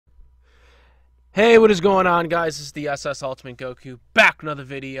Hey, what is going on, guys? This is the SS Ultimate Goku back with another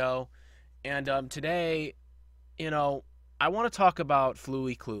video, and today, you know, I want to talk about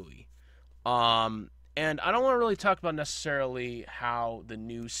Fluey Cluey. And I don't want to really talk about necessarily how the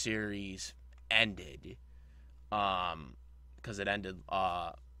new series ended, because it ended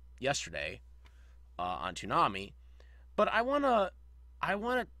yesterday on Toonami. But I want to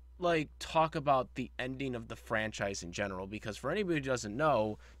like talk about the ending of the franchise in general because for anybody who doesn't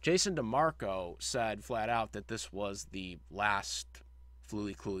know, Jason DeMarco said flat out that this was the last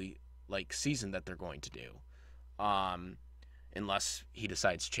Fluey Cluey like season that they're going to do. Unless he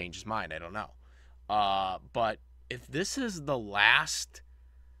decides to change his mind, I don't know. But if this is the last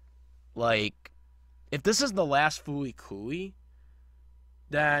like if this is the last Fluey Cluey,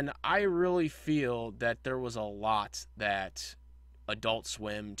 then I really feel that there was a lot that Adult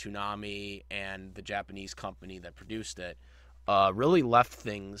Swim, Toonami, and the Japanese company that produced it really left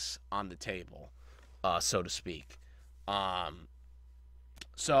things on the table, so to speak. Um,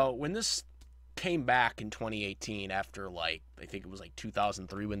 so when this came back in 2018, after like I think it was like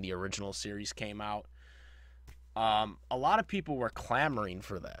 2003 when the original series came out, a lot of people were clamoring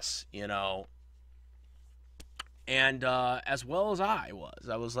for this, and as well as I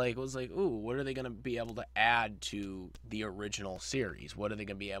was like, ooh, what are they gonna be able to add to the original series? What are they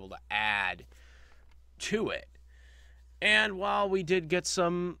gonna be able to add to it? And while we did get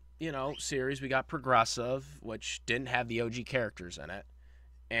some, series, we got Progressive, which didn't have the OG characters in it,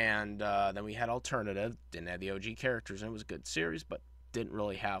 and then we had Alternative, didn't have the OG characters, and it was a good series, but didn't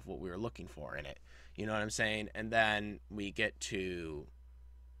really have what we were looking for in it. You know what I'm saying? And then we get to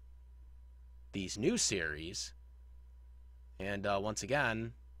these new series, and once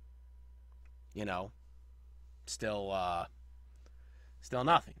again, you know, still still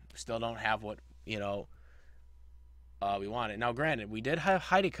nothing. Still don't have what we wanted. Now, granted, we did have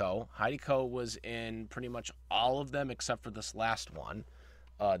Haruko. Haruko was in pretty much all of them except for this last one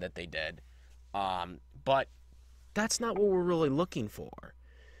that they did. But that's not what we're really looking for.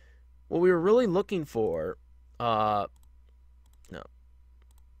 What we were really looking for, no,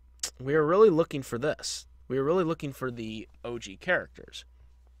 we were really looking for this. We were really looking for the OG characters.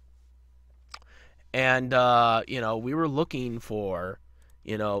 And we were looking for,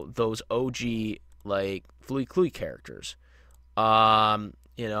 those OG like Fluey Cluey characters. Natiko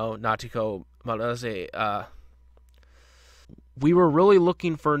Malase, we were really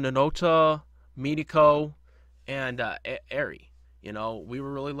looking for Nanota, Midiko, and Eri. We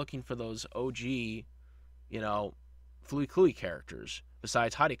were really looking for those OG, Fluey Cluey characters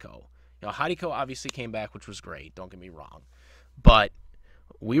besides Hariko. Hariko obviously came back, which was great, don't get me wrong. But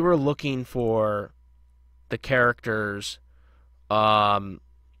we were looking for the characters, um,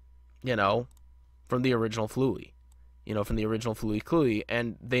 you know, from the original Fluey, from the original Fluey Cluey,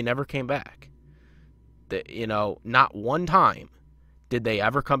 and they never came back. Not one time did they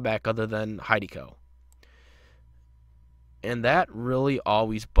ever come back other than Hideko. And that really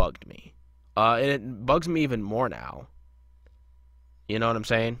always bugged me. And it bugs me even more now. You know what I'm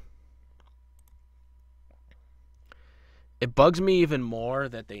saying? It bugs me even more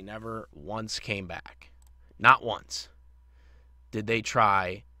that they never once came back. Not once did they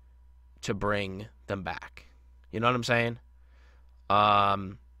try to bring them back. You know what I'm saying?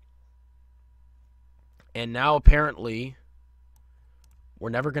 Um, and now apparently we're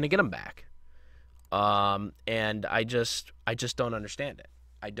never going to get them back. And I just don't understand it.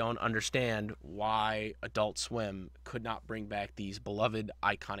 I don't understand why Adult Swim could not bring back these beloved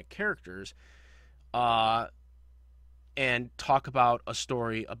iconic characters and talk about a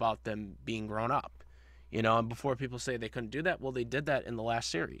story about them being grown up. And before people say they couldn't do that, well, they did that in the last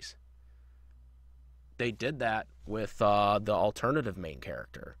series. They did that with the alternative main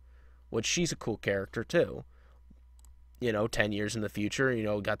character, which she's a cool character too. 10 years in the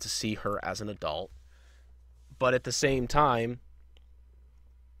future, got to see her as an adult. But at the same time,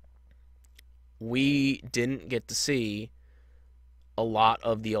 we didn't get to see a lot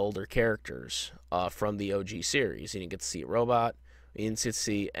of the older characters from the OG series. You didn't get to see a Robot. You didn't get to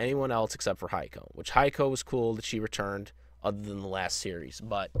see anyone else except for Heiko, which Heiko was cool that she returned other than the last series.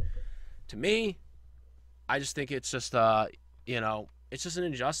 But to me, I just think it's just, it's just an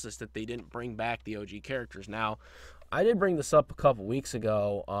injustice that they didn't bring back the OG characters. Now, I did bring this up a couple weeks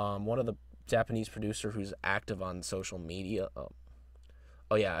ago. One of the Japanese producer who's active on social media.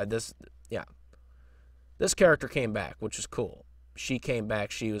 This character came back, which is cool. She came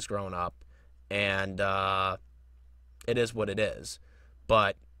back. She was grown up, and it is what it is.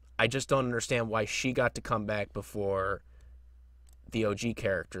 But I just don't understand why she got to come back before the OG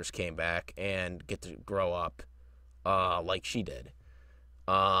characters came back and get to grow up like she did.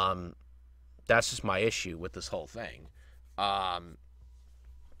 That that's just my issue with this whole thing.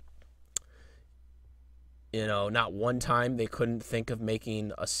 You know, not one time they couldn't think of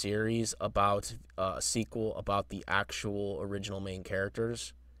making a series about a sequel about the actual original main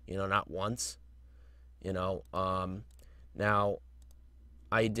characters. You know, not once. You know, now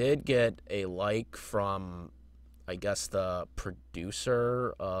I did get a like from, I guess, the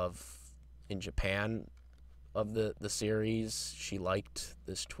producer of in Japan of the series. She liked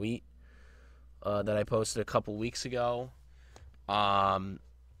this tweet that I posted a couple weeks ago.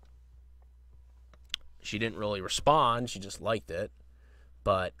 She didn't really respond. She just liked it.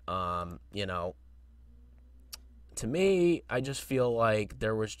 But, you know, to me, I just feel like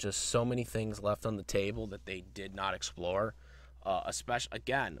there was just so many things left on the table that they did not explore. Especially,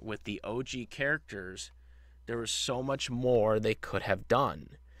 again, with the OG characters, there was so much more they could have done.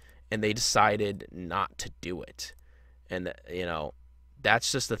 And they decided not to do it. And, you know,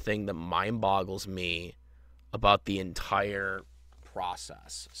 that's just the thing that mind boggles me about the entire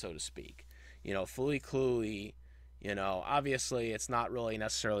process, so to speak. You know, Fully Cluey, you know, obviously it's not really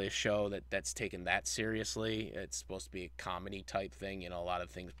necessarily a show that's taken that seriously. It's supposed to be a comedy type thing. You know, a lot of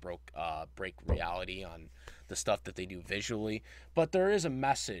things break reality on the stuff that they do visually. But there is a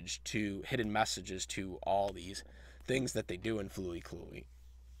message to, hidden messages to all these things that they do in Fully Cluey.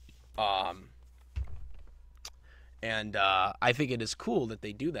 And I think it is cool that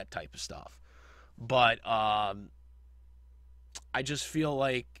they do that type of stuff. But I just feel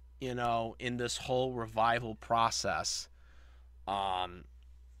like, you know, in this whole revival process of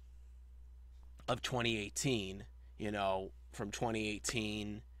 2018, you know, from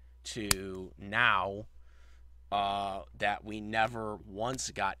 2018 to now, that we never once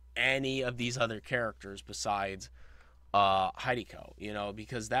got any of these other characters besides Haruko, you know,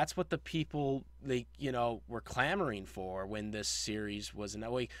 because that's what the people, they, you know, were clamoring for when this series was in,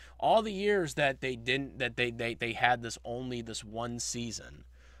 like, all the years that they didn't, that they had this only this one season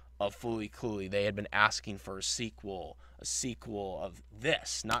of Fully Cluey. They had been asking for a sequel of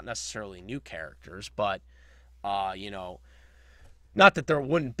this, not necessarily new characters, but you know, not that there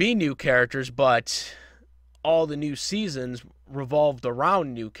wouldn't be new characters, but all the new seasons revolved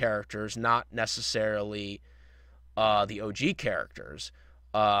around new characters, not necessarily the OG characters.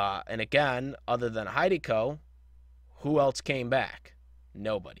 And again, other than Haruko, who else came back?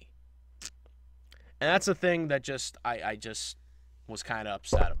 Nobody. And that's a thing that just I just was kind of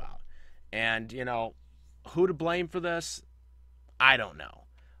upset about. And, you know, who to blame for this? I don't know.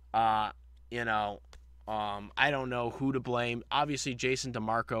 You know, I don't know who to blame. Obviously, Jason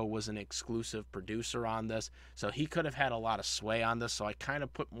DeMarco was an exclusive producer on this, so he could have had a lot of sway on this, so I kind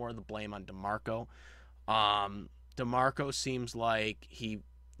of put more of the blame on DeMarco. DeMarco seems like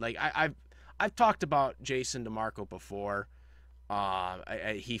I've talked about Jason DeMarco before.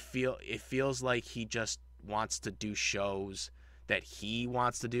 It feels like he just wants to do shows that he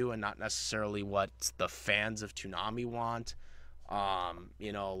wants to do and not necessarily what the fans of Toonami want.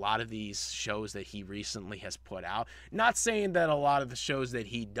 You know, a lot of these shows that he recently has put out, not saying that a lot of the shows that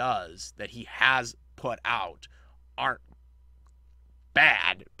he has put out aren't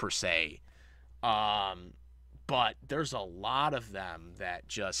bad per se. But there's a lot of them that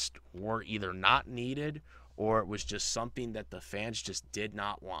just were either not needed or it was just something that the fans just did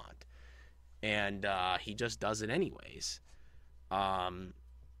not want. And he just does it anyways.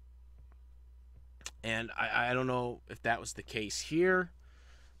 And I don't know if that was the case here,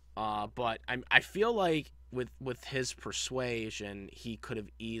 but I feel like with his persuasion, he could have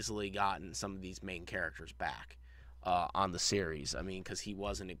easily gotten some of these main characters back on the series. I mean, because he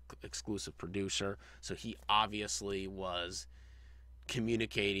was an exclusive producer, so he obviously was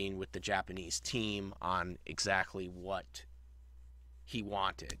communicating with the Japanese team on exactly what he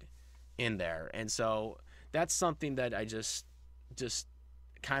wanted in there. And so that's something that I just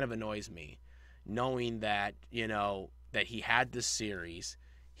kind of annoys me, knowing that, you know, that he had this series,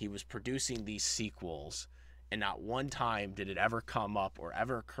 he was producing these sequels, and not one time did it ever come up or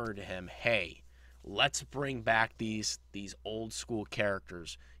ever occur to him, hey, let's bring back these old school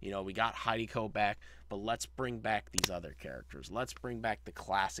characters. You know, we got Haruko back, but let's bring back these other characters. Let's bring back the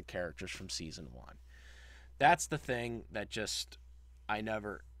classic characters from season 1. That's the thing that just I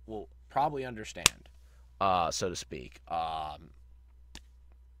never will probably understand, so to speak.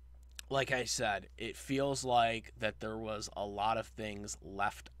 Like I said, it feels like that there was a lot of things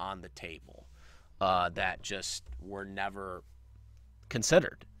left on the table that just were never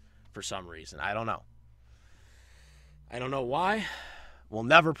considered for some reason. I don't know. I don't know why. We'll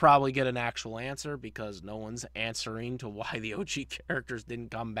never probably get an actual answer because no one's answering to why the OG characters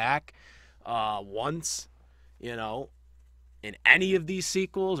didn't come back once, you know. in any of these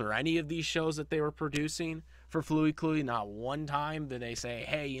sequels or any of these shows that they were producing for Fluey Cluey. Not one time did they say,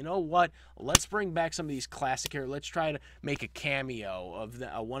 hey, you know what? Let's bring back some of these classic characters. Let's try to make a cameo of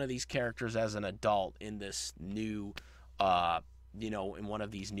one of these characters as an adult in this new, in one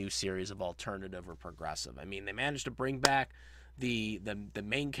of these new series of alternative or progressive. I mean, they managed to bring back the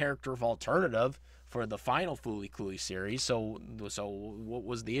main character of alternative for the final Fluey Cluey series. So what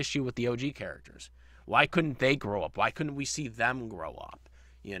was the issue with the OG characters? Why couldn't they grow up? Why couldn't we see them grow up,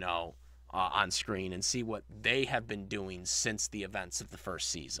 on screen and see what they have been doing since the events of the first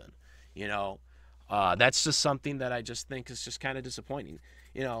season? That's just something that I just think is just kind of disappointing.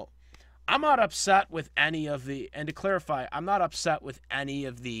 I'm not upset with any of the, and to clarify, I'm not upset with any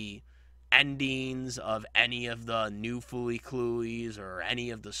of the endings of any of the new Fluey Clueys or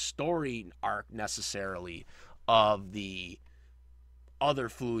any of the story arc necessarily of the other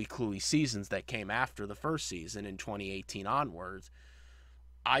Fluey Cluey seasons that came after the first season in 2018 onwards.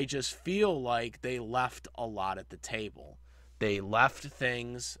 I just feel like they left a lot at the table. They left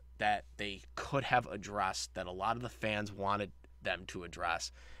things that they could have addressed, that a lot of the fans wanted them to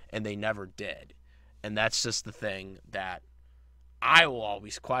address, and they never did. And that's just the thing that I will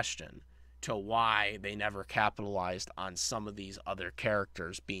always question, to why they never capitalized on some of these other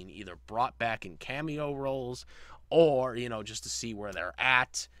characters being either brought back in cameo roles or, just to see where they're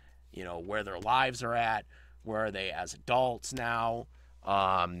at, where their lives are at, where are they as adults now,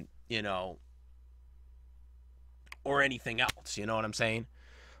 or anything else, you know what I'm saying?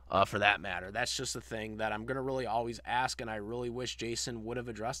 For that matter. That's just a thing that I'm going to really always ask, and I really wish Jason would have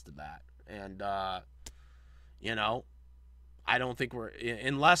addressed that. And, I don't think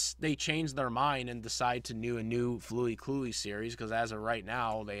unless they change their mind and decide to do a new Fluey Cluey series, because as of right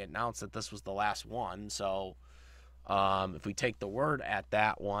now, they announced that this was the last one, so if we take the word at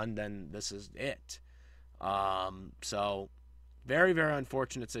that one, then this is it. So very, very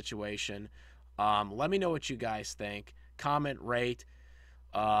unfortunate situation. Let me know what you guys think. Comment, rate,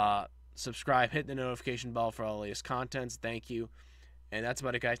 subscribe, hit the notification bell for all the latest contents. Thank you. And that's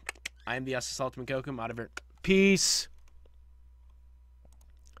about it, guys. I am the SS Ultimate Goku. I'm out of here. Peace.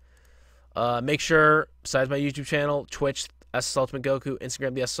 Make sure, besides my YouTube channel, Twitch, SS Ultimate Goku,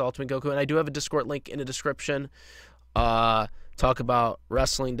 Instagram, the SS Ultimate Goku, and I do have a Discord link in the description. Talk about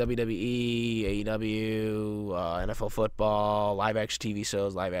wrestling, WWE, AEW, NFL football, live action TV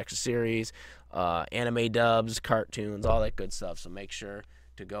shows, live action series, anime dubs, cartoons, all that good stuff. So make sure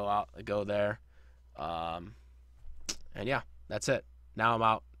to go there. And yeah, that's it. Now I'm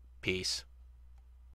out. Peace.